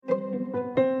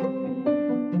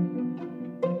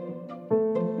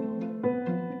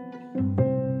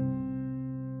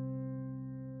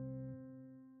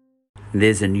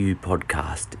There's a new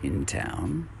podcast in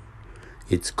town.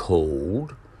 It's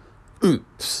called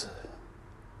Oops.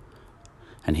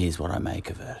 And here's what I make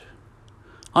of it.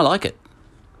 I like it.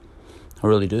 I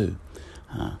really do.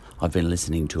 I've been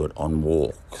listening to it on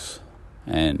walks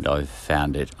and I've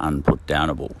found it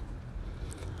unputdownable,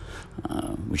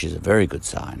 which is a very good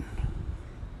sign.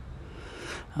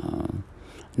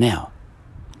 Now,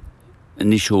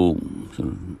 initial sort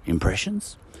of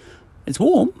impressions. It's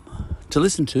warm to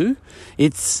listen to.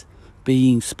 It's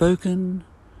being spoken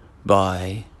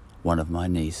by one of my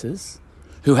nieces,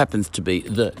 who happens to be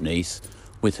the niece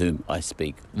with whom I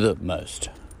speak the most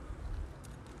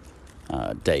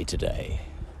day to day.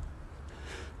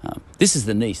 This is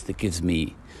the niece that gives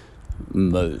me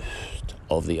most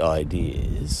of the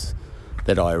ideas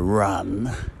that I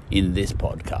run in this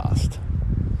podcast.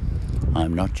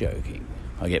 I'm not joking.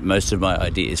 I get most of my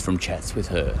ideas from chats with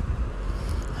her.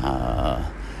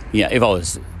 If I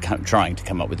was trying to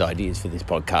come up with ideas for this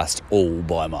podcast all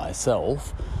by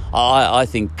myself, I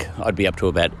think I'd be up to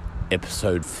about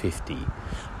episode 50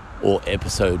 or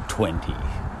episode 20.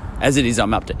 As it is,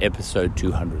 I'm up to episode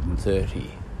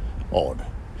 230 odd.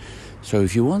 So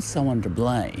if you want someone to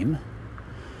blame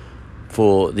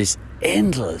for this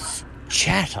endless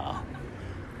chatter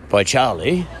by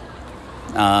Charlie,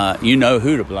 you know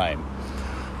who to blame.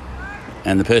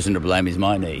 And the person to blame is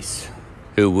my niece,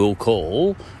 who we'll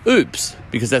call Oops,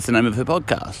 because that's the name of her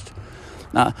podcast.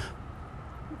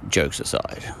 Jokes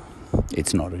aside,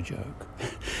 it's not a joke.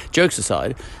 Jokes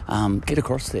aside, get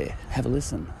across there, have a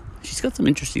listen. She's got some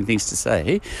interesting things to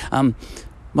say.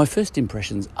 My first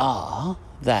impressions are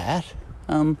that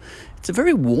it's a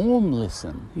very warm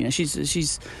listen. You know,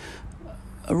 she's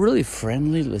a really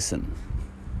friendly listen,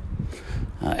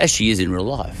 as she is in real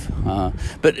life.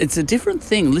 But it's a different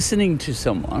thing listening to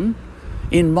someone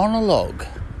in monologue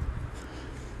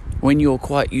when you're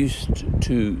quite used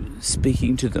to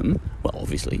speaking to them, well,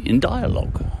 obviously, in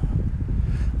dialogue.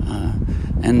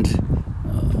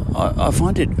 I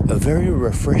find it a very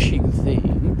refreshing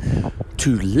thing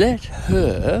to let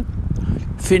her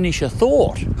finish a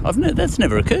thought. That's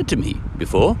never occurred to me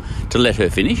before, to let her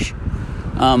finish.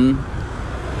 And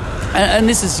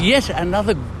this is yet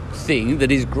another thing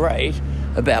that is great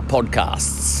about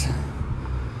podcasts.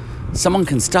 Someone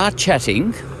can start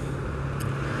chatting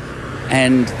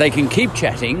and they can keep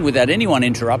chatting without anyone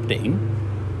interrupting.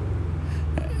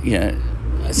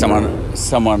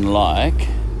 Someone like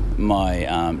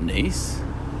my niece,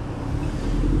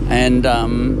 and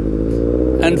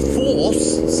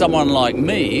force someone like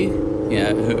me,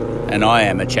 and I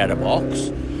am a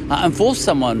chatterbox, and force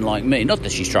someone like me, not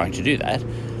that she's trying to do that,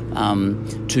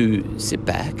 to sit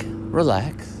back,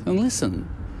 relax, and listen.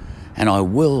 And I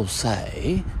will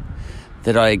say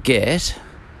that I get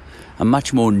a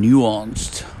much more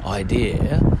nuanced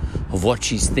idea of what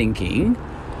she's thinking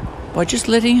by just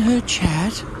letting her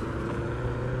chat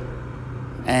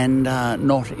and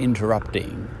not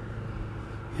interrupting.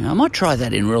 I might try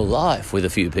that in real life with a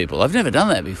few people. I've never done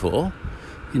that before.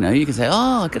 You can say,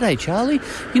 "Oh, g'day, Charlie.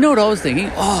 You know what I was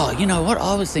thinking? Oh, you know what?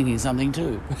 I was thinking something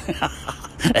too."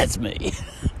 That's me.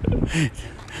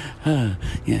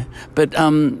 But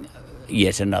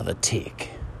yet another tick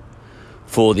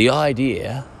for the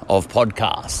idea of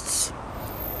podcasts.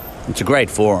 It's a great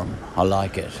forum. I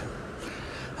like it.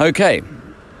 Okay,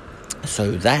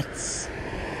 so that's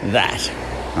that.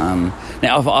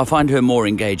 Now, I find her more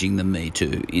engaging than me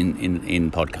too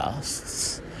in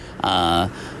podcasts.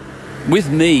 With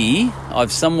me,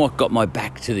 I've somewhat got my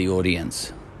back to the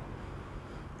audience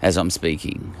as I'm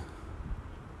speaking,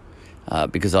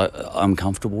 because I'm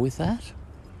comfortable with that.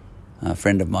 A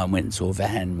friend of mine went and saw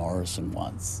Van Morrison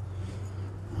once,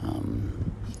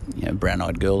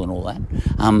 Brown-Eyed Girl and all that,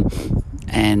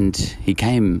 and he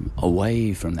came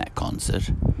away from that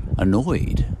concert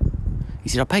annoyed. He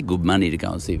said, "I paid good money to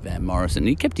go and see Van Morrison."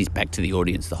 He kept his back to the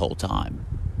audience the whole time.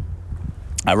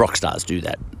 Rock stars do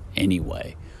that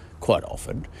anyway, quite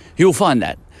often. You'll find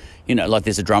that, like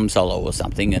there's a drum solo or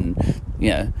something, and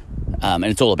and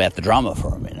it's all about the drummer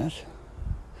for a minute.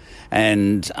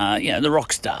 And, the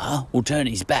rock star will turn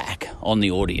his back on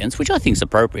the audience, which I think is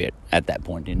appropriate at that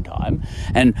point in time,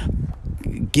 and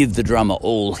give the drummer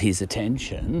all his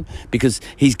attention, because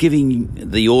he's giving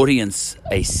the audience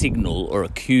a signal or a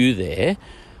cue there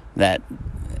that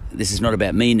this is not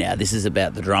about me now, this is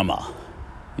about the drummer.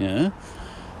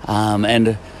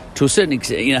 And to a certain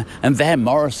extent, and Van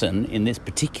Morrison in this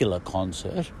particular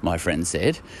concert, my friend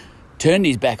said, turned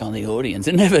his back on the audience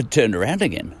and never turned around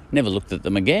again, never looked at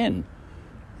them again.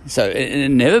 So it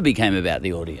never became about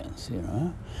the audience,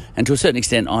 And to a certain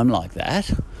extent, I'm like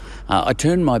that. I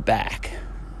turn my back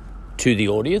to the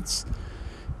audience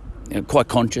quite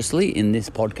consciously in this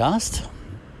podcast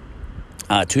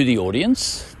to the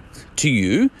audience, to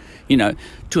you.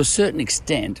 To a certain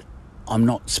extent, I'm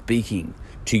not speaking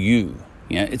to you.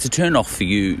 It's a turn off for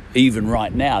you even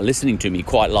right now, listening to me,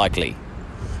 quite likely,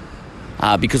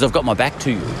 because I've got my back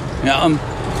to you.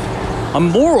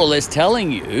 I'm more or less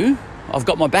telling you I've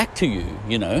got my back to you,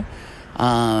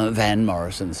 Van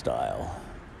Morrison style.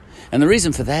 And the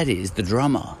reason for that is the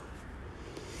drummer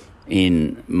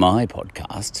in my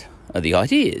podcast are the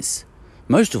ideas,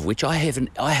 most of which I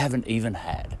haven't even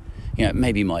had.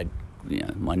 Maybe my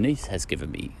niece has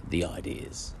given me the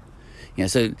ideas.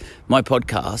 So my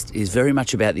podcast is very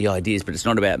much about the ideas, but it's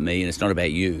not about me and it's not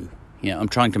about you. I'm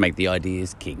trying to make the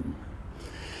ideas king.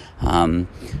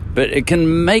 But it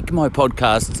can make my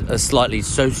podcast a slightly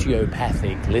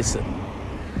sociopathic listen.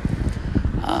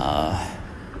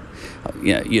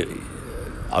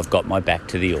 I've got my back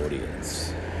to the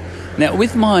audience. Now,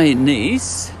 with my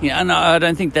niece, and I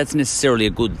don't think that's necessarily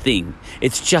a good thing.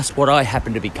 It's just what I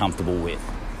happen to be comfortable with.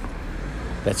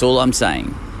 That's all I'm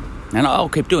saying. And I'll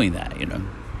keep doing that,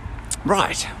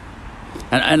 Right.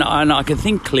 And I can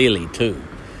think clearly, too,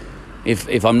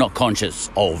 if I'm not conscious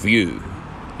of you,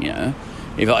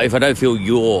 If I don't feel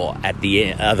you're at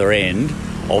the other end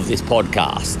of this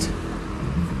podcast,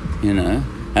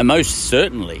 And most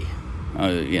certainly,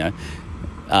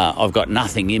 I've got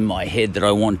nothing in my head that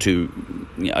I want to,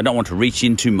 I don't want to reach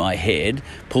into my head,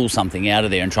 pull something out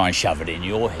of there and try and shove it in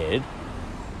your head.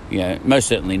 Most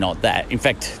certainly not that. In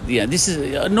fact, this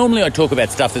is, normally I talk about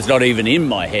stuff that's not even in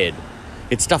my head.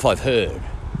 It's stuff I've heard,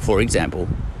 for example,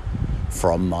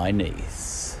 from my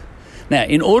niece. Now,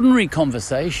 in ordinary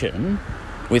conversation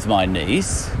with my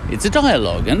niece, it's a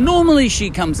dialogue, and normally she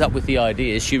comes up with the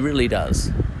ideas. She really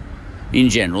does, in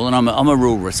general, and I'm a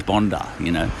real responder,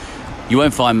 You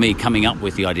won't find me coming up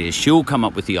with the ideas. She'll come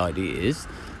up with the ideas,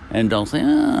 and I'll say,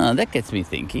 that gets me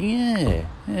thinking, yeah.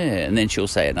 And then she'll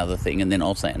say another thing, and then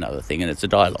I'll say another thing, and it's a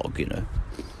dialogue,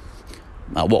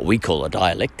 What we call a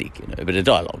dialectic, but a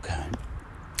dialogue.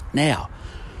 Now,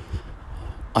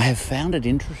 I have found it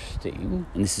interesting,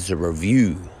 and this is a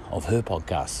review of her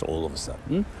podcast all of a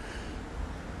sudden,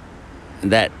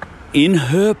 that in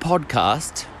her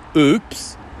podcast,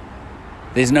 oops,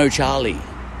 there's no Charlie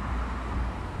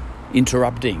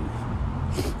interrupting.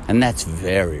 And that's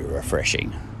very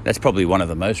refreshing. That's probably one of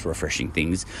the most refreshing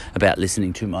things about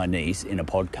listening to my niece in a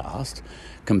podcast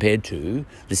compared to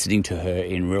listening to her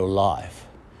in real life.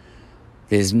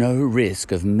 There's no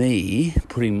risk of me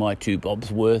putting my 2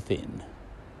 bobs worth in.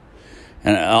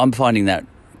 And I'm finding that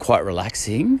quite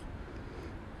relaxing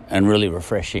and really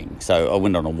refreshing. So I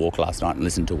went on a walk last night and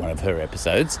listened to one of her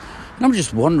episodes. And I'm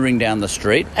just wandering down the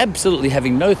street, absolutely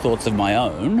having no thoughts of my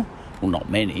own, well, not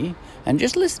many, and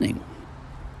just listening.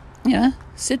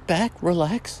 Sit back,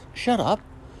 relax, shut up,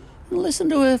 and listen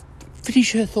to her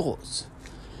finish her thoughts.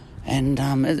 And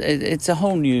it's a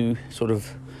whole new sort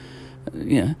of,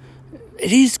 it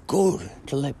is good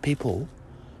to let people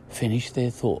finish their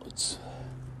thoughts.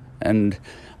 And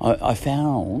I have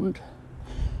found,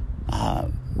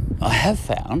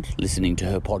 listening to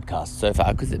her podcast so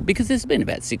far, because there's been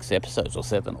about 6 episodes or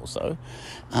 7 or so,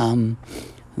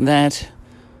 that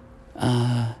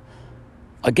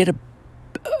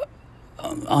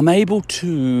I'm able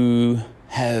to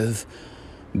have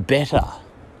better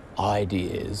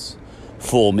ideas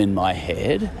form in my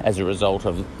head as a result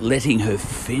of letting her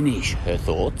finish her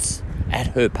thoughts at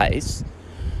her pace.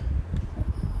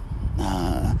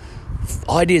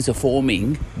 Ideas are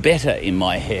forming better in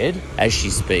my head as she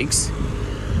speaks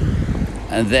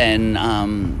than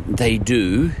they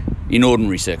do in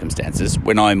ordinary circumstances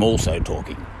when I'm also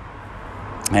talking.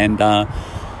 And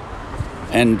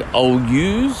I'll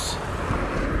use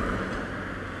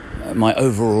my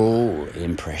overall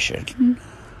impression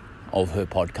of her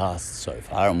podcast so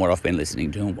far and what I've been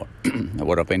listening to and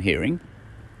what I've been hearing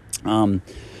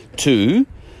to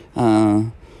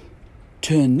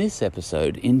turn this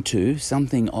episode into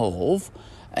something of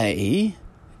a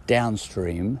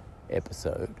downstream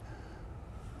episode,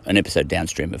 an episode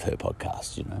downstream of her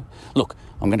podcast, Look,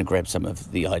 I'm going to grab some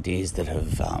of the ideas that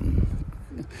have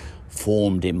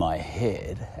formed in my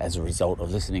head as a result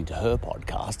of listening to her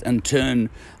podcast and turn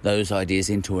those ideas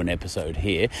into an episode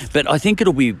here. But I think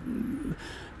it'll be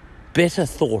better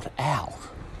thought out,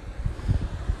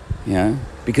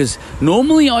 because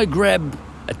normally I grab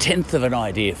a tenth of an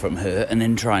idea from her and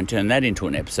then try and turn that into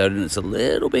an episode, and it's a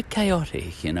little bit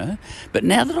chaotic, But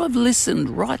now that I've listened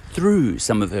right through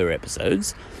some of her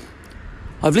episodes,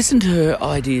 I've listened to her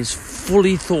ideas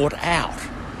fully thought out.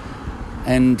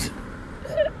 And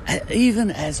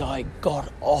even as I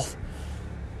got off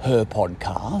her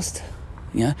podcast,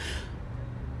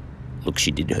 look,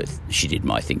 she did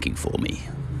my thinking for me.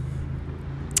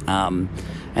 And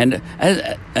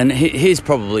here's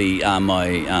probably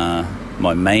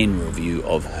my main review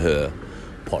of her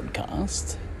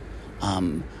podcast.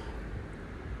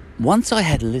 Once I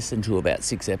had listened to about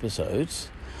 6 episodes,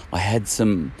 I had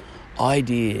some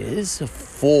ideas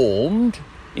formed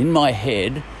in my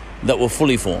head that were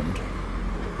fully formed,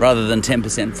 rather than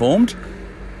 10% formed.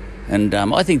 And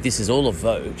I think this is all a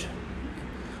vote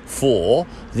for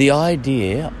the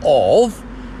idea of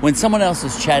when someone else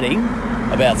is chatting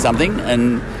about something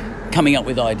and coming up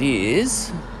with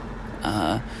ideas,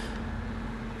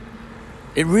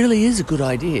 it really is a good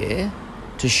idea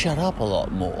to shut up a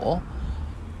lot more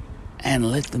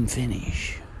and let them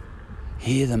finish.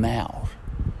 Hear them out.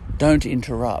 Don't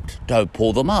interrupt. Don't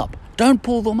pull them up. Don't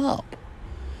pull them up.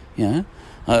 You know,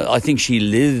 I think she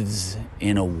lives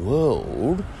in a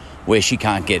world where she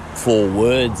can't get 4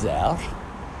 words out,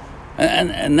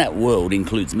 and that world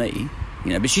includes me.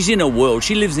 You know, but she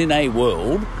lives in a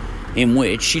world in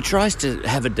which she tries to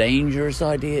have a dangerous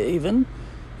idea even,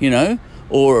 you know,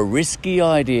 or a risky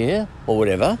idea or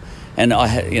whatever. And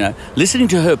listening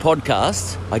to her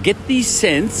podcast, I get the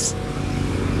sense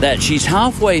that she's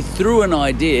halfway through an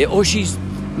idea, or she's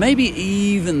maybe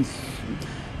even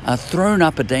thrown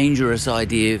up a dangerous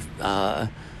idea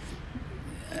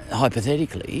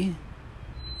hypothetically,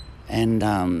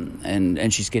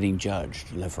 and she's getting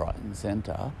judged left, right, and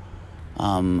centre.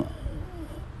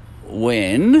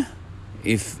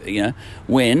 If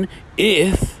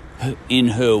in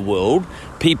her world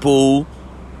people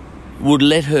would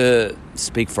let her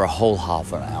speak for a whole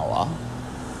half an hour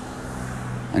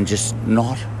and just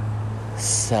not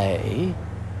say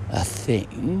a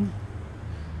thing,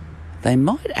 they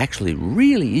might actually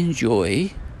really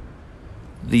enjoy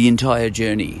the entire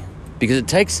journey. Because it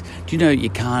takes, you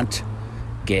can't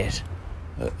get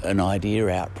an idea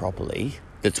out properly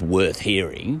that's worth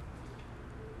hearing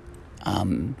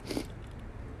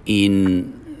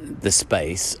in the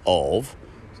space of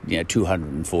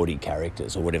 240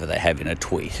 characters or whatever they have in a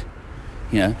tweet.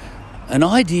 An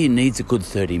idea needs a good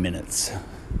 30 minutes.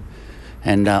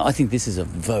 And I think this is a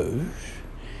vote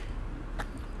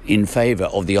in favour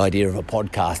of the idea of a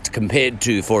podcast compared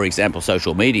to, for example,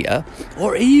 social media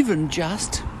or even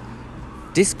just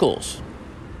discourse.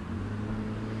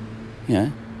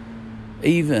 It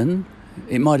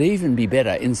might even be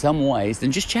better in some ways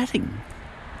than just chatting.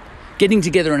 Getting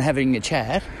together and having a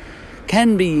chat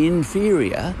can be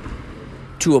inferior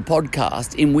to a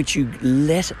podcast in which you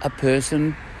let a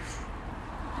person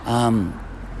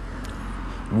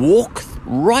walk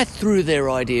right through their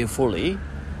idea fully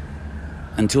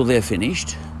until they're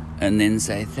finished, and then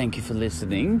say, thank you for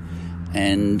listening,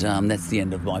 and that's the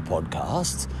end of my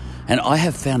podcast. And I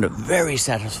have found it very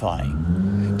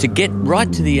satisfying to get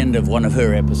right to the end of one of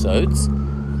her episodes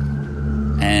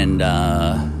and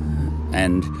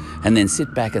then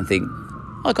sit back and think,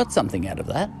 I got something out of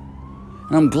that.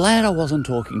 And I'm glad I wasn't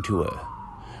talking to her.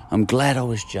 I'm glad I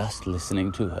was just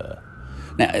listening to her.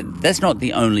 Now, that's not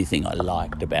the only thing I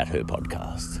liked about her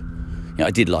podcast. I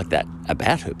did like that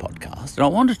about her podcast. And I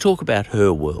want to talk about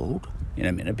her world in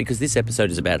a minute, because this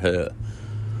episode is about her.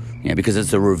 Because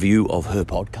it's a review of her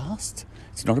podcast.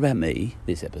 It's not about me,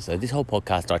 this episode. This whole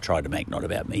podcast I try to make not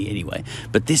about me anyway.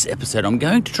 But this episode I'm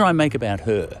going to try and make about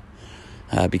her.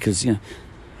 Because,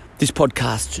 this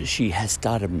podcast she has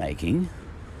started making,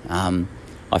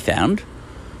 I found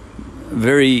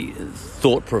very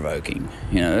thought-provoking.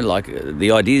 Like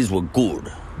the ideas were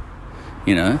good,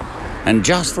 and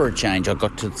just for a change I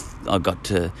got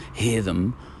to hear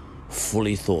them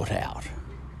fully thought out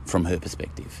from her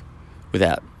perspective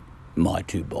without my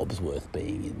 2 bobs worth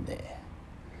being in there.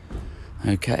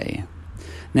 Okay.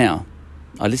 Now,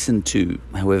 I listened to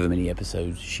however many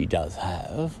episodes she does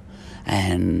have,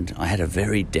 and I had a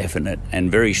very definite and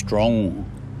very strong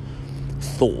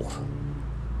thought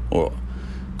or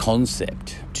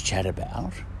concept to chat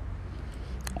about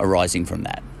arising from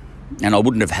that. And I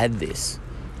wouldn't have had this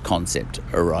concept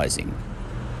arising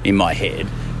in my head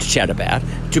to chat about,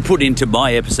 to put into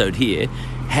my episode here,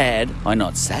 had I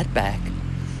not sat back,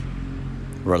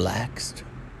 relaxed,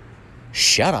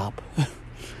 shut up,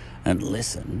 and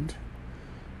listened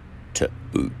to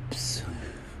Oops.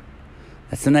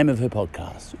 That's the name of her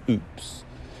podcast, Oops.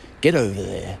 Get over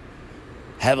there,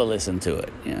 have a listen to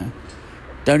it.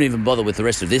 Don't even bother with the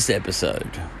rest of this episode.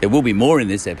 There will be more in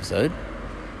this episode,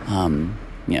 but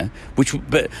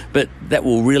that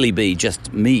will really be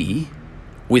just me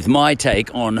with my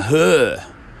take on her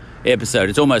episode.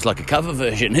 It's almost like a cover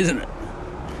version, isn't it?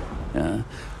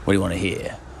 What do you want to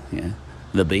hear?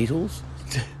 The Beatles?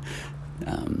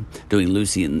 doing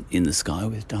Lucy in the Sky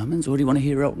with Diamonds, or do you want to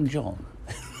hear Elton John?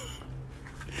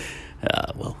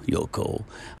 Well, your call.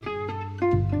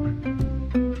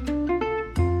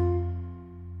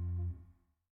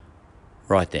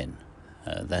 Right then,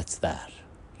 that's that.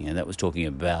 That was talking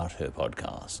about her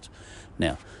podcast.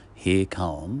 Now, here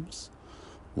comes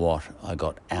what I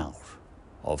got out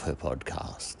of her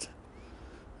podcast.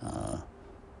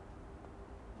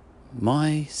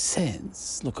 My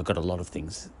sense, look, I got a lot of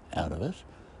things out of it,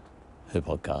 her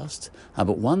podcast,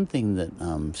 but one thing that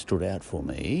stood out for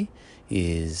me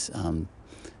is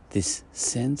this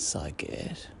sense I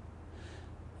get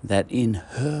that in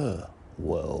her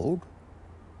world,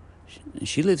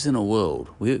 she lives in a world.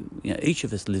 Each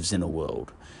of us lives in a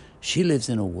world. She lives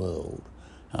in a world.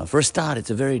 For a start, it's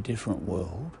a very different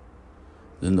world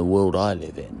than the world I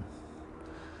live in.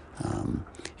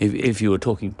 If you were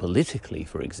talking politically,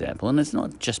 for example, and it's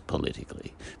not just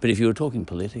politically, but if you were talking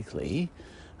politically,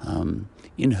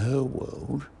 in her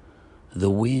world, the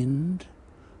wind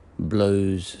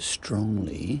blows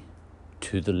strongly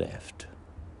to the left.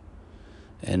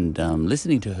 And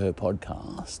listening to her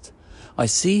podcast, I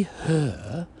see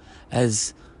her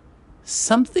as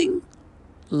something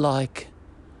like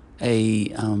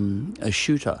a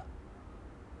shooter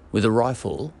with a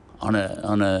rifle on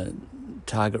a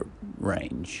target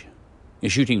range, a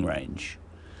shooting range,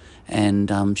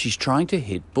 and she's trying to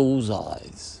hit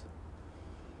bullseyes.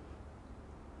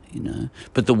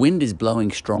 But the wind is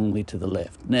blowing strongly to the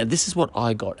left. Now, this is what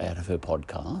I got out of her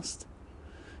podcast.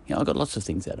 I got lots of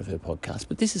things out of her podcast,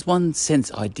 but this is one sense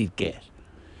I did get.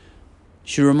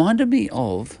 She reminded me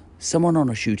of someone on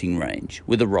a shooting range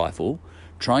with a rifle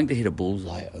trying to hit a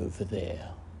bullseye over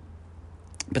there.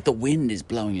 But the wind is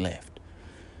blowing left.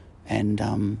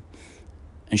 And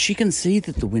she can see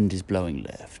that the wind is blowing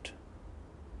left.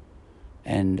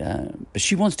 But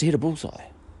she wants to hit a bullseye.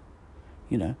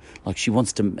 Like she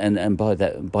wants to, and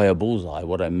by a bullseye,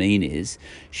 what I mean is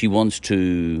she wants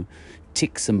to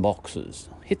tick some boxes,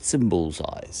 hit some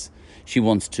bullseyes. She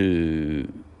wants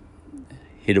to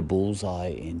hit a bullseye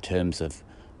in terms of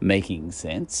making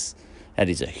sense. That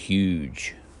is a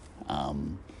huge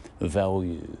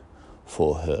value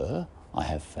for her, I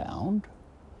have found.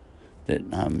 That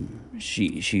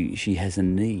she has a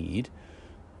need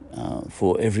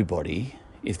for everybody,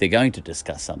 if they're going to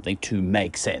discuss something, to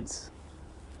make sense.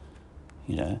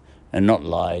 And not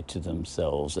lie to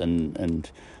themselves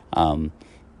and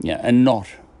not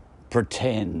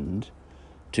pretend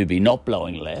to be not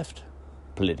blowing left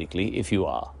politically if you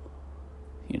are,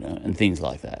 and things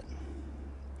like that.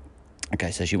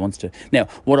 Okay, so she wants to... Now,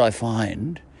 what I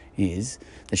find is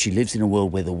that she lives in a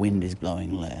world where the wind is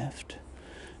blowing left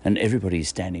and everybody is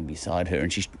standing beside her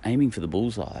and she's aiming for the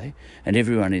bullseye and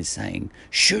everyone is saying,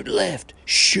 shoot left,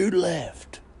 shoot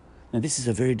left. Now, this is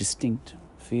a very distinct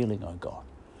feeling I got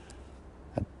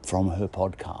from her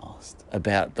podcast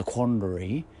about the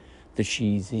quandary that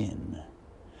she's in.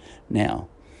 Now,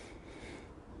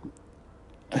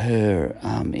 her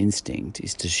instinct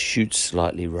is to shoot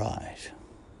slightly right.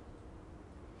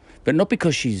 But not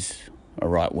because she's a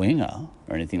right-winger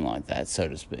or anything like that, so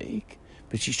to speak,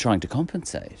 but she's trying to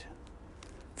compensate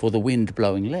for the wind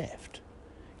blowing left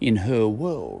in her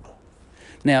world.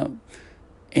 Now,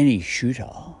 any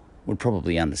shooter would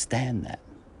probably understand that.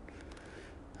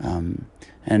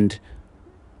 And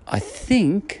I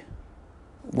think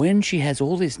when she has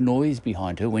all this noise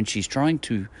behind her, when she's trying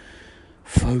to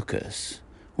focus,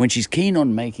 when she's keen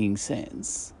on making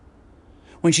sense,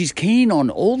 when she's keen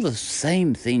on all the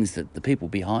same things that the people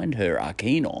behind her are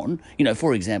keen on,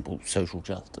 for example, social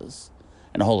justice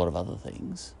and a whole lot of other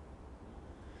things,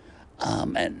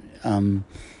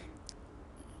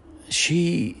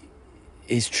 she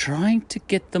is trying to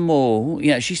get them all.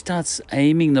 She starts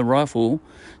aiming the rifle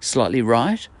slightly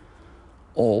right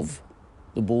of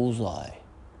the bullseye.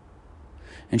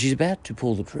 And she's about to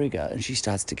pull the trigger and she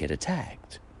starts to get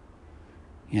attacked.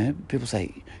 People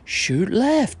say, shoot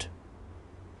left.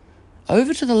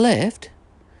 Over to the left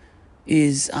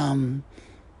is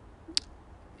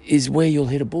where you'll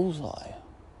hit a bullseye.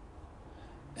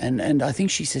 And I think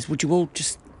she says, would you all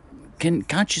just,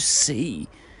 can't you see?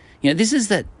 This is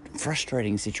that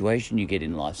frustrating situation you get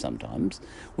in life sometimes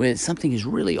where something is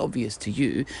really obvious to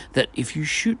you that if you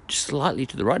shoot slightly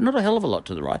to the right, not a hell of a lot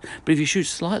to the right, but if you shoot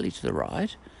slightly to the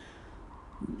right,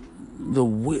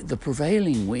 the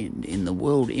prevailing wind in the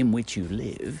world in which you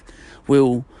live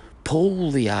will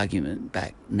pull the argument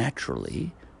back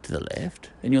naturally to the left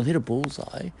and you'll hit a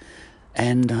bullseye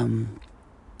and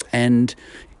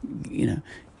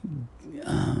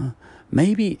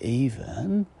maybe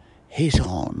even hit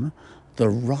on the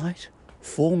right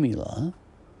formula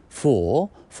for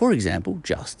example,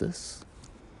 justice.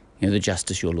 The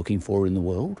justice you're looking for in the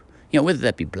world. Whether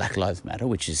that be Black Lives Matter,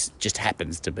 which just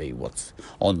happens to be what's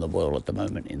on the world at the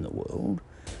moment in the world,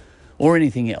 or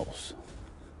anything else.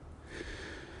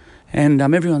 And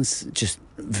everyone's just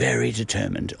very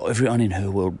determined. Everyone in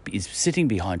her world is sitting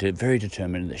behind her, very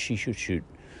determined that she should shoot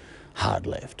hard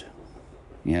left.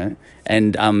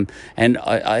 And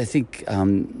I think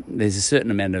there's a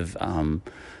certain amount of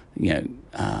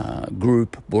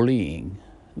group bullying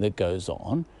that goes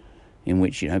on, in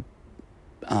which you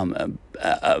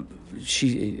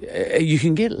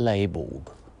can get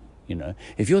labelled.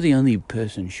 If you're the only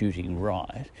person shooting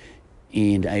right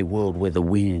in a world where the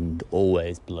wind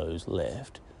always blows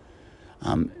left,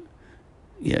 and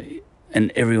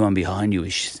everyone behind you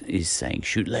is saying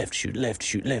shoot left, shoot left,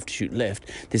 shoot left, shoot left.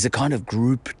 There's a kind of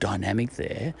group dynamic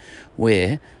there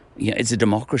where it's a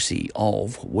democracy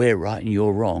of we're right and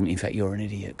you're wrong. In fact, you're an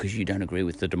idiot because you don't agree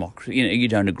with the democracy. You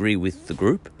don't agree with the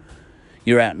group.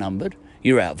 You're outnumbered.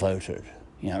 You're outvoted.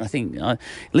 And I think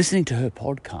listening to her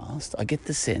podcast, I get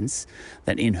the sense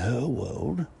that in her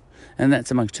world, and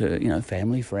that's amongst her,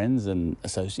 family, friends, and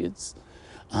associates.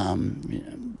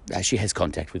 She has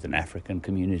contact with an African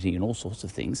community and all sorts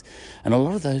of things. And a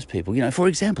lot of those people, for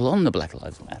example, on the Black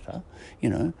Lives Matter,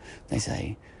 they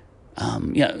say,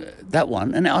 that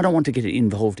one, and I don't want to get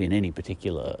involved in any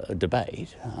particular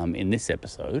debate in this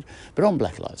episode, but on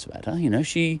Black Lives Matter,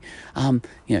 she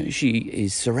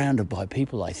is surrounded by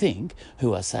people, I think,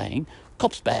 who are saying,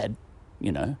 cops bad,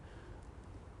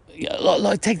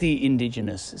 like take the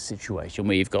Indigenous situation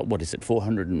where you've got,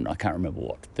 400 and I can't remember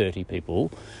 30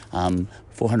 people,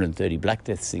 430 Black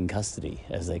Deaths in custody,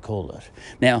 as they call it.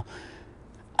 Now,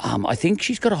 I think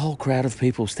she's got a whole crowd of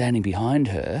people standing behind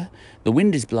her. The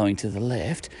wind is blowing to the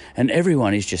left and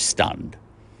everyone is just stunned.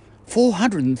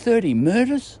 430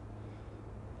 murders,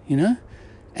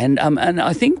 And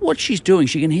I think what she's doing,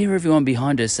 she can hear everyone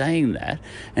behind her saying that,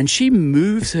 and she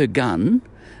moves her gun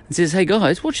and says, hey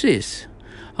guys, watch this.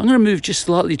 I'm going to move just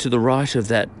slightly to the right of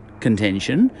that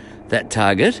contention, that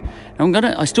target.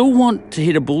 I still want to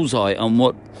hit a bullseye on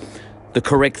what the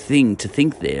correct thing to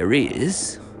think there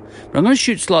is, but I'm going to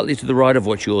shoot slightly to the right of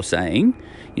what you're saying.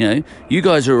 You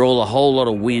guys are all a whole lot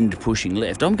of wind pushing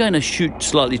left. I'm going to shoot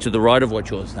slightly to the right of what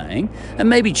you're saying and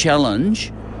maybe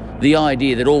challenge the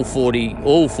idea that all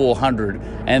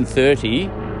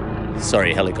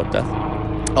 430, helicopter,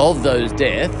 of those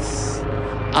deaths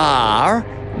are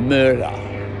murder.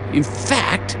 In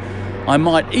fact, I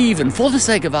might even, for the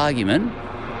sake of argument,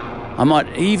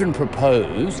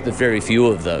 propose that very few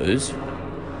of those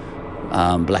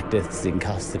Black Deaths in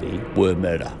custody were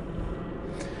murder.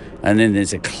 And then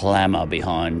there's a clamour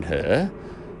behind her,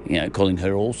 calling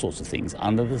her all sorts of things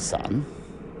under the sun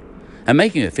and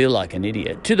making her feel like an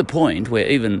idiot, to the point where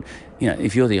even,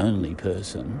 if you're the only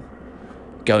person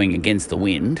going against the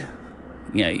wind,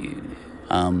 you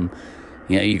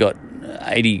got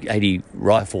 80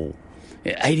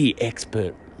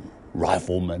 expert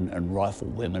riflemen and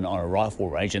riflewomen on a rifle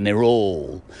range, and they're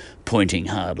all pointing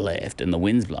hard left, and the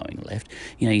wind's blowing left.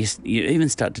 You even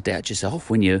start to doubt yourself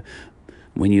when you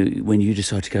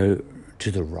decide to go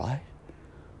to the right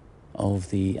of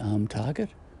the target.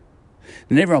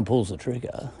 And everyone pulls the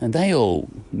trigger, and they all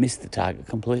miss the target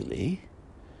completely,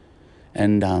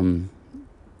 and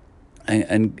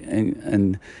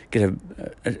get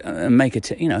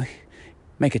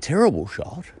make a terrible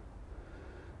shot,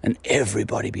 and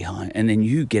everybody behind, and then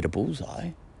you get a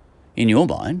bullseye in your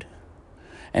mind,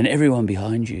 and everyone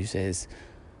behind you says,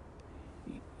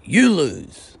 you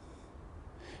lose.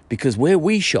 Because where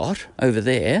we shot over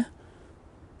there,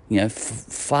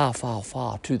 far, far,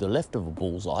 far to the left of a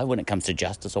bullseye when it comes to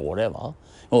justice or whatever,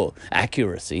 or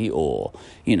accuracy, or,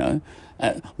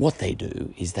 what they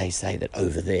do is they say that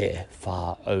over there,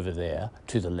 far over there,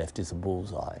 to the left is a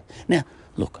bullseye. Now,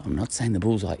 look, I'm not saying the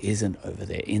bullseye isn't over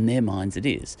there. In their minds it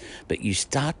is. But you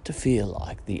start to feel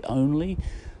like the only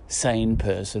sane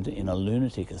person in a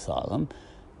lunatic asylum.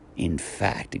 In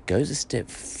fact, it goes a step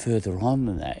further on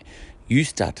than that. You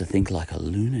start to think like a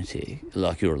lunatic,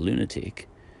 like you're a lunatic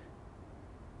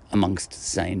amongst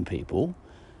sane people,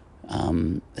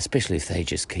 especially if they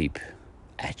just keep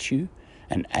at you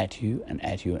and at you and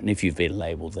at you, and if you've been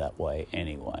labelled that way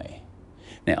anyway.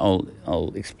 Now,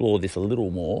 I'll explore this a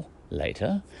little more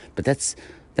later, but that's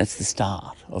the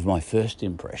start of my first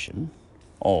impression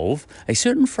of a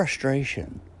certain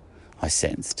frustration I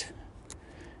sensed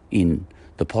in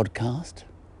the podcast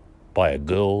by a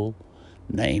girl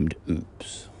named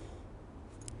Oops.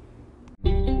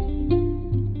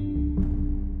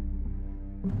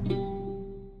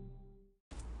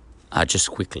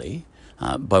 Just quickly,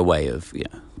 by way of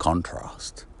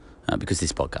contrast, because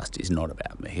this podcast is not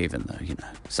about me, even though,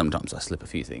 sometimes I slip a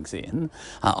few things in.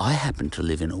 I happen to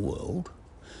live in a world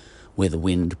where the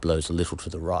wind blows a little to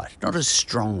the right, not as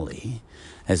strongly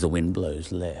as the wind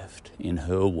blows left in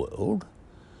her world,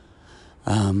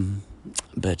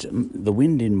 but the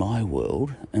wind in my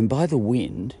world, and by the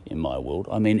wind in my world,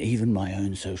 I mean even my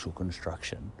own social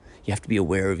construction. You have to be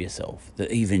aware of yourself,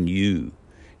 that even you,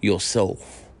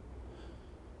 yourself,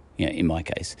 in my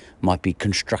case, might be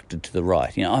constructed to the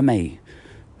right. I may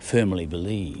firmly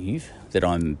believe that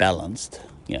I'm balanced,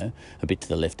 a bit to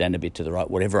the left and a bit to the right,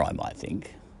 whatever I might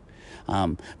think.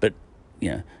 But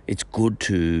it's good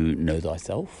to know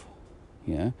thyself,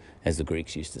 as the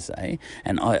Greeks used to say.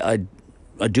 And I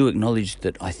do acknowledge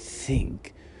that I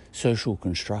think, social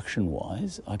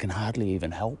construction-wise, I can hardly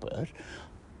even help it.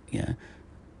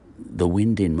 The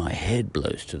wind in my head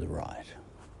blows to the right.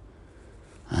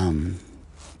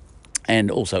 And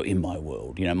also in my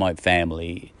world, my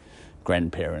family,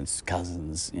 grandparents,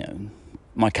 cousins,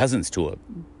 my cousins to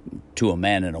a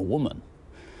man and a woman,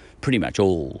 pretty much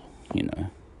all,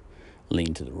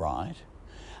 lean to the right.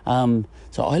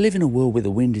 So I live in a world where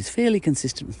the wind is fairly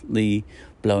consistently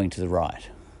blowing to the right.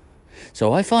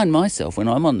 So I find myself, when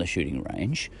I'm on the shooting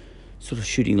range, sort of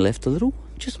shooting left a little,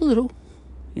 just a little,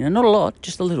 not a lot,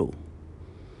 just a little.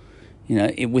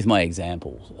 With my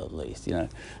examples, at least,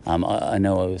 I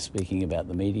know I was speaking about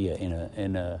the media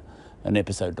in an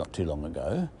episode not too long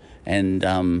ago, and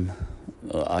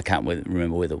I can't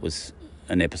remember whether it was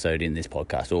an episode in this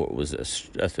podcast or it was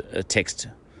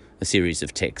a series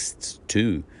of texts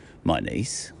to my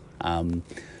niece, and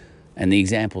the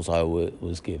examples I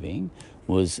was giving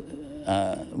were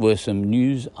some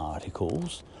news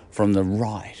articles from the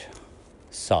right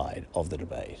side of the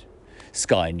debate.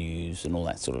 Sky News and all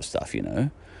that sort of stuff,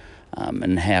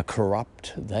 and how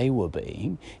corrupt they were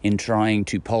being in trying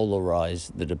to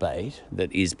polarise the debate that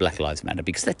is Black Lives Matter,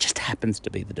 because that just happens to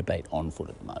be the debate on foot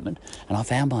at the moment. And I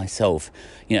found myself,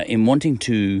 in wanting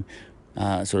to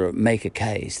sort of make a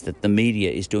case that the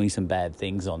media is doing some bad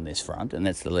things on this front, and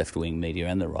that's the left-wing media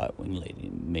and the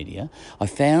right-wing media, I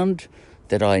found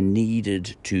that I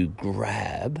needed to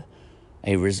grab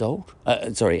an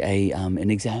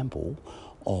example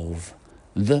of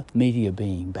the media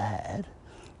being bad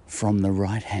from the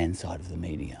right-hand side of the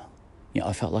media.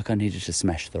 I felt like I needed to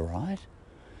smash the right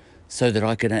so that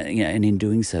I could, and in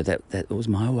doing so, that was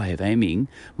my way of aiming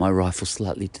my rifle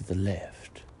slightly to the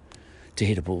left to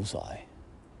hit a bullseye,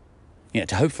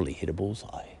 to hopefully hit a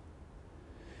bullseye.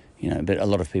 But a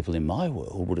lot of people in my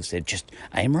world would have said, just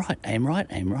aim right, aim right,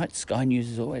 aim right. Sky News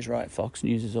is always right. Fox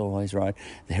News is always right.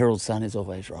 The Herald Sun is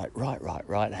always right.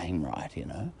 Right, aim right,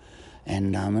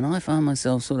 And I find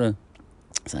myself sort of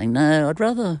saying, no, I'd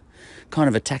rather kind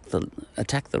of attack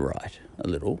the right a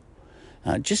little,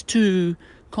 just to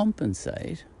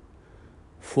compensate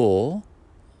for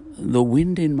the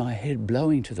wind in my head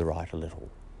blowing to the right a little.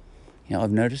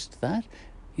 I've noticed that,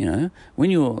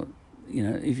 when you're,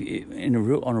 if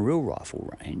on a real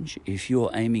rifle range, if you're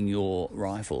aiming your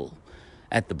rifle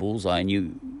at the bullseye and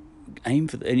you aim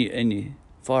for and you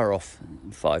fire off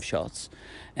 5 shots,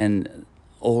 and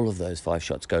all of those 5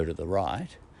 shots go to the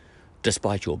right,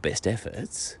 despite your best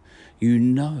efforts, you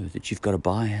know that you've got a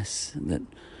bias that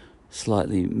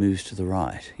slightly moves to the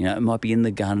right. It might be in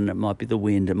the gun, it might be the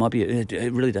wind, it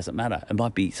really doesn't matter. It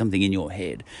might be something in your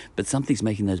head, but something's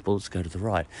making those bullets go to the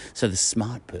right. So the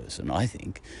smart person, I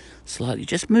think, slightly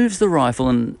just moves the rifle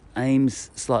and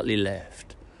aims slightly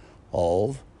left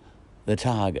of the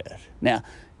target. Now,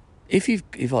 if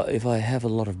I have a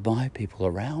lot of my people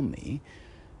around me,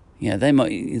 they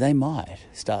might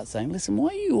start saying, listen, why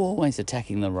are you always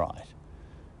attacking the right?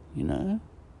 Are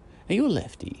you a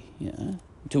lefty?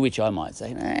 To which I might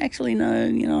say, no, actually,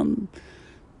 no,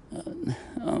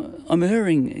 I'm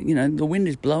erring. The wind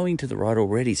is blowing to the right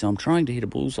already, so I'm trying to hit a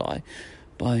bullseye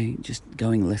by just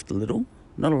going left a little.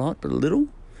 Not a lot, but a little.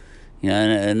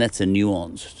 And that's a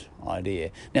nuanced idea.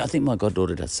 Now, I think my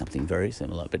goddaughter does something very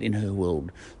similar, but in her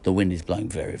world, the wind is blowing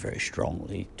very, very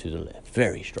strongly to the left,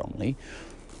 very strongly.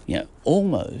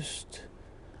 Almost,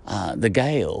 the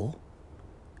gale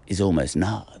is almost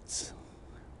nuts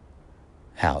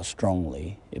how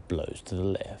strongly it blows to the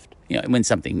left. When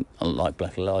something like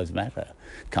Black Lives Matter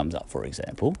comes up, for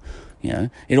example,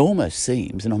 it almost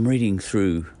seems, and I'm reading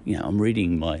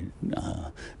my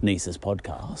niece's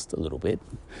podcast a little bit,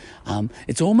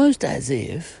 it's almost as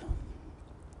if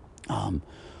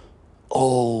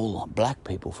all black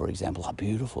people, for example, are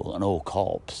beautiful and all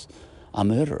cops are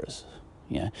murderers.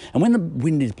 And when the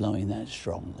wind is blowing that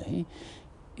strongly,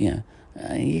 you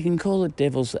can call it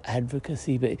devil's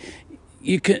advocacy, but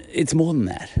it's more than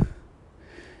that.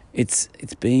 It's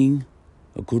being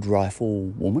a good rifle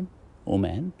woman or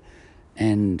man,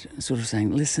 and sort of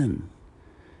saying, listen,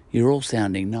 you're all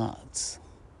sounding nuts.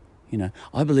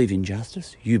 I believe in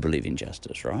justice. You believe in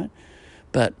justice, right?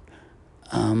 But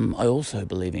I also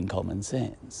believe in common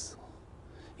sense.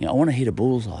 I want to hit a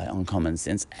bullseye on common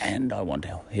sense, and I want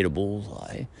to hit a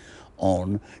bullseye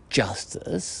on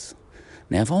justice.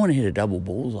 Now, if I want to hit a double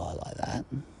bullseye like that,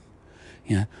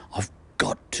 I've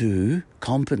got to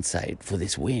compensate for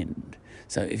this wind.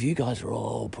 So if you guys are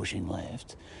all pushing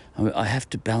left, I have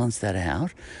to balance that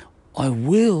out. I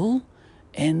will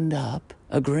end up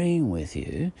agreeing with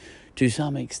you to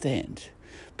some extent,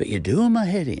 but you're doing my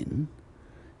head in,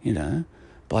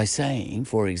 by saying,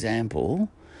 for example,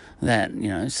 that,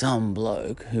 some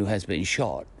bloke who has been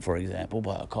shot, for example,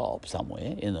 by a cop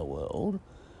somewhere in the world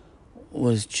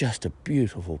was just a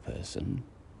beautiful person.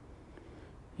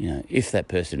 If that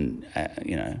person,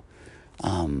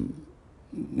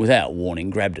 without warning,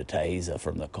 grabbed a taser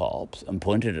from the cops and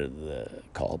pointed at the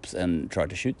cops and tried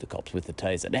to shoot the cops with the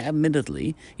taser. Now,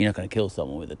 admittedly, you're not going to kill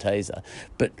someone with a taser,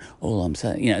 but all I'm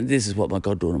saying, this is what my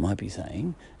goddaughter might be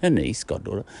saying, her niece,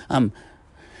 goddaughter,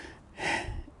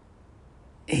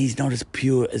 he's not as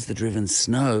pure as the driven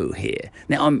snow here.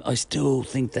 Now, I still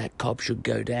think that cop should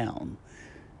go down,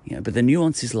 but the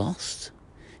nuance is lost,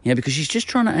 because she's just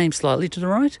trying to aim slightly to the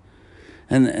right.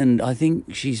 And I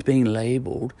think she's being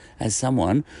labelled as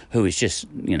someone who is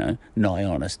just, nigh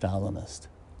on a Stalinist.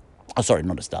 Oh, sorry,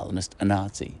 not a Stalinist, a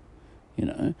Nazi,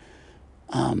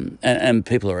 And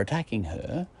people are attacking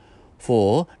her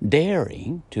for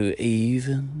daring to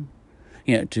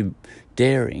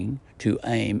daring to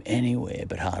aim anywhere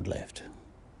but hard left,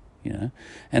 And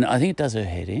I think it does her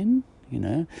head in,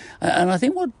 And I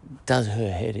think what does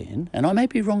her head in, and I may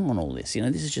be wrong on all this,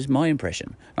 this is just my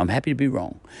impression. I'm happy to be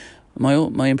wrong.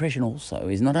 My impression also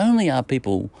is not only are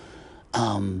people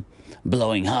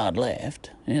blowing hard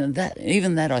left,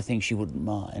 that I think she wouldn't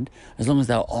mind, as long as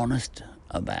they're honest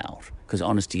about, because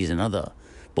honesty is another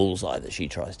bullseye that she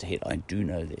tries to hit. I do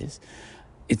know this.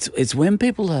 It's when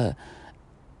people are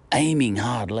aiming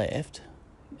hard left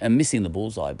and missing the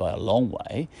bullseye by a long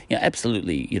way,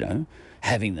 absolutely,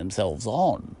 having themselves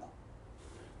on,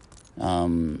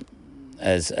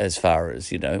 as far as,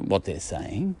 what they're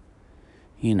saying.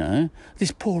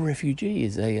 This poor refugee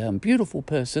is a beautiful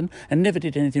person and never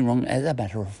did anything wrong, as a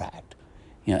matter of fact.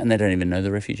 And they don't even know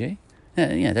the refugee.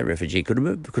 That refugee could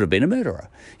have been a murderer.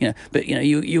 But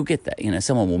you'll get that.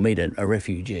 Someone will meet a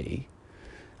refugee,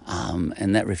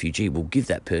 and that refugee will give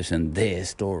that person their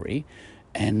story,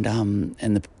 and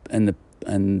the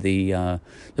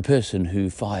person who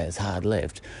fires hard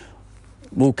left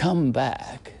will come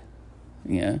back,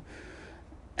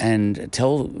 and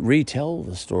retell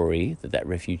the story that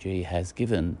refugee has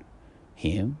given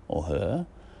him or her,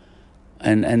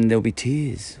 and there'll be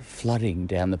tears flooding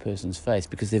down the person's face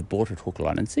because they've bought it hook,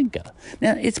 line and sinker.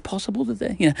 Now, it's possible that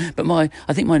they, but I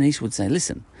think my niece would say,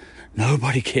 listen,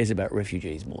 nobody cares about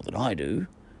refugees more than I do,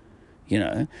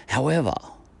 However,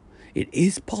 it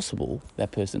is possible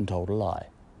that person told a lie.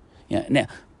 Now,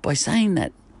 by saying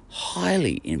that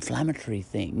highly inflammatory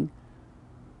thing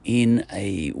in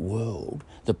a world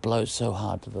that blows so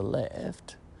hard to the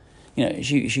left,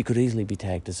 she could easily be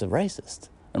tagged as a racist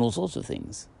and all sorts of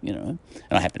things, And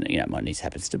my niece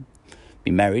happens to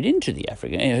be married into the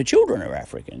African, her children are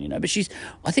African, But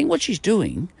I think what she's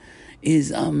doing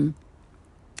is,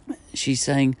 she's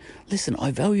saying, listen,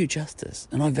 I value justice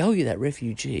and I value that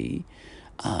refugee.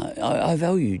 I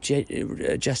value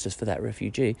justice for that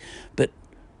refugee, but,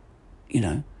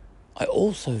 I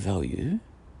also value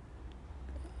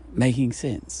making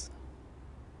sense,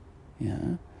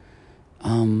 and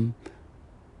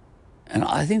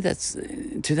I think that's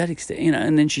to that extent,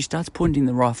 and then she starts pointing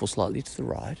the rifle slightly to the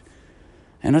right,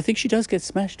 and I think she does get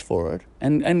smashed for it,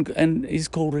 and is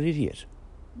called an idiot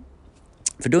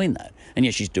for doing that, and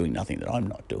yet she's doing nothing that I'm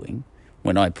not doing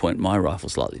when I point my rifle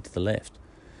slightly to the left,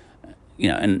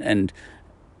 and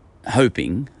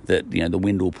hoping that, the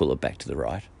wind will pull it back to the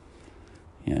right.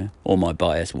 Or my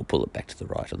bias will pull it back to the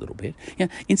right a little bit.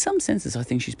 In some senses, I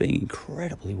think she's being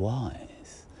incredibly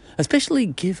wise, especially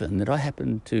given that I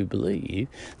happen to believe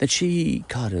that she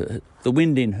the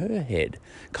wind in her head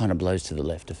kind of blows to the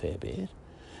left a fair bit.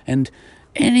 And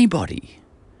anybody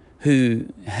who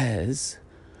has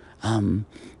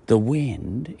the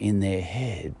wind in their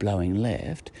head blowing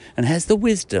left and has the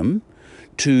wisdom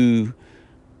to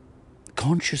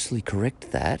consciously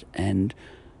correct that and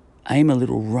aim a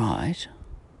little right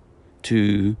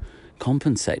to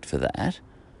compensate for that,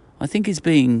 I think is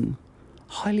being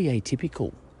highly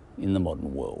atypical in the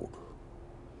modern world.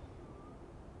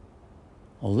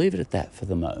 I'll leave it at that for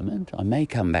the moment. I may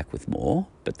come back with more,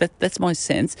 but that's my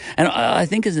sense. And I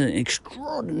think it's an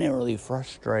extraordinarily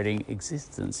frustrating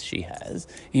existence she has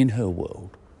in her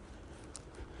world.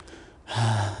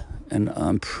 And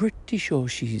I'm pretty sure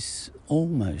she's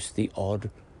almost the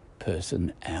odd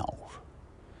person out.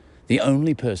 The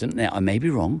only person, now I may be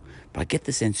wrong, but I get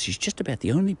the sense she's just about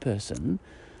the only person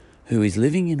who is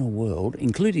living in a world,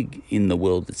 including in the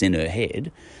world that's in her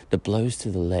head, that blows to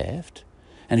the left,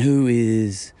 and who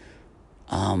is,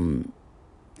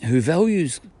 who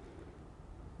values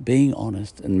being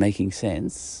honest and making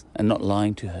sense and not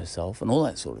lying to herself and all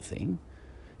that sort of thing,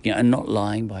 and not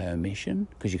lying by omission,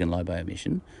 because you can lie by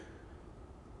omission,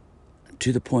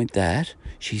 to the point that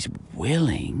she's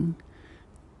willing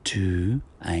to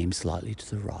aim slightly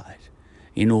to the right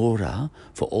in order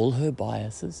for all her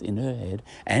biases in her head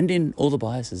and in all the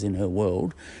biases in her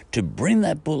world to bring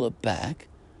that bullet back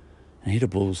and hit a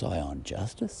bullseye on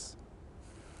justice,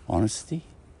 honesty,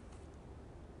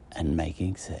 and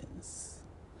making sense.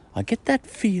 I get that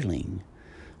feeling.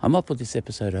 I might put this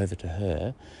episode over to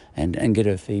her and get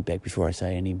her feedback before I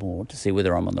say any more to see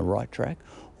whether I'm on the right track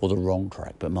or the wrong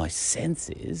track. But my sense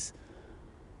is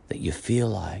that you feel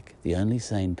like the only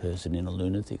sane person in a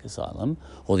lunatic asylum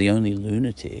or the only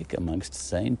lunatic amongst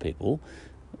sane people,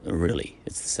 really,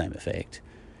 it's the same effect.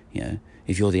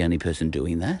 If you're the only person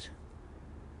doing that,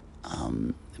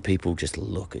 people just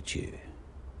look at you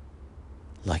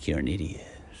like you're an idiot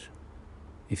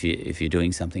if you're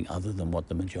doing something other than what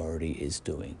the majority is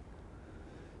doing.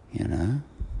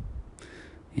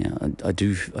 I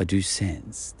do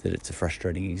sense that it's a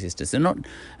frustrating existence, and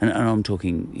I'm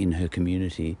talking in her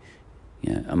community,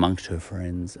 amongst her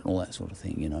friends and all that sort of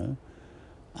thing.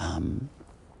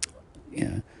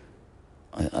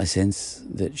 I sense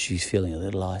that she's feeling a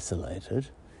little isolated,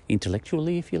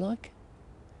 intellectually, if you like.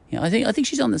 I think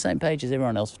she's on the same page as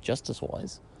everyone else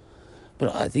justice-wise,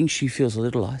 but I think she feels a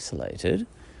little isolated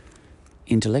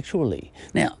intellectually.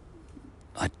 Now,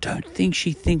 I don't think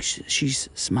she thinks she's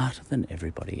smarter than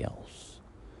everybody else.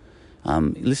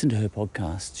 Listen to her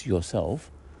podcasts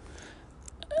yourself.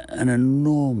 An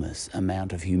enormous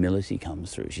amount of humility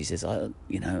comes through. She says,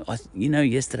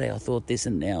 yesterday I thought this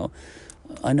and now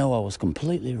I know I was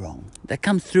completely wrong. That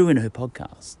comes through in her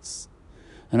podcasts.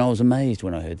 And I was amazed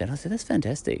when I heard that. I said, that's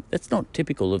fantastic. That's not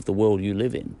typical of the world you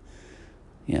live in.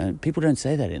 People don't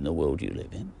say that in the world you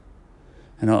live in.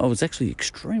 And I was actually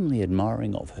extremely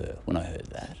admiring of her when I heard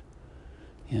that.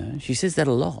 She says that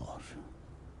a lot.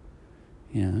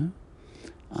 I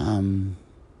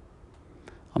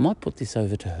might put this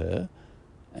over to her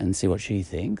and see what she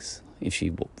thinks, if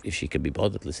she could be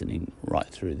bothered listening right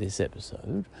through this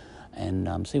episode,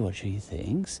 and see what she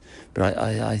thinks. But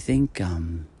I think,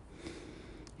 I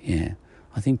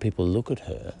think people look at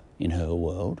her in her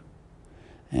world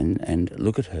and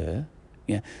look at her,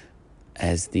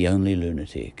 as the only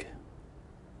lunatic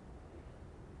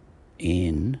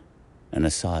in an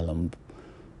asylum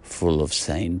full of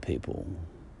sane people.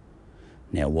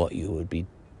 Now, what you would be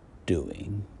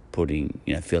doing,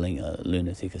 filling a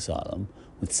lunatic asylum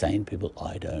with sane people,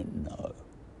 I don't know.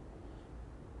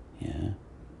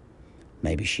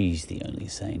 Maybe she's the only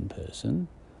sane person.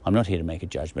 I'm not here to make a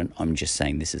judgment. I'm just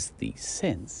saying this is the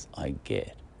sense I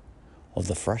get of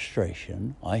the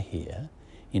frustration I hear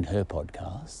in her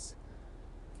podcasts.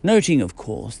 Noting, of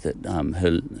course, that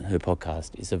her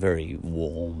podcast is a very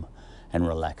warm and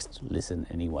relaxed listen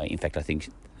anyway. In fact, I think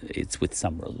it's with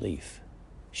some relief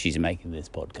she's making this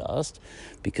podcast,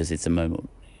 because it's a moment,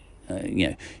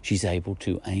 she's able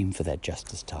to aim for that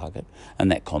justice target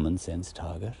and that common sense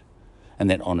target and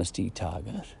that honesty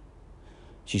target.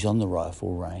 She's on the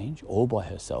rifle range all by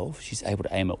herself. She's able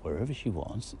to aim it wherever she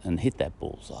wants and hit that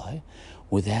bullseye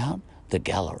without the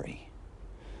gallery,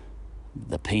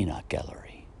 the peanut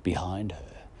gallery behind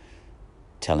her,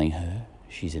 telling her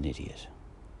she's an idiot.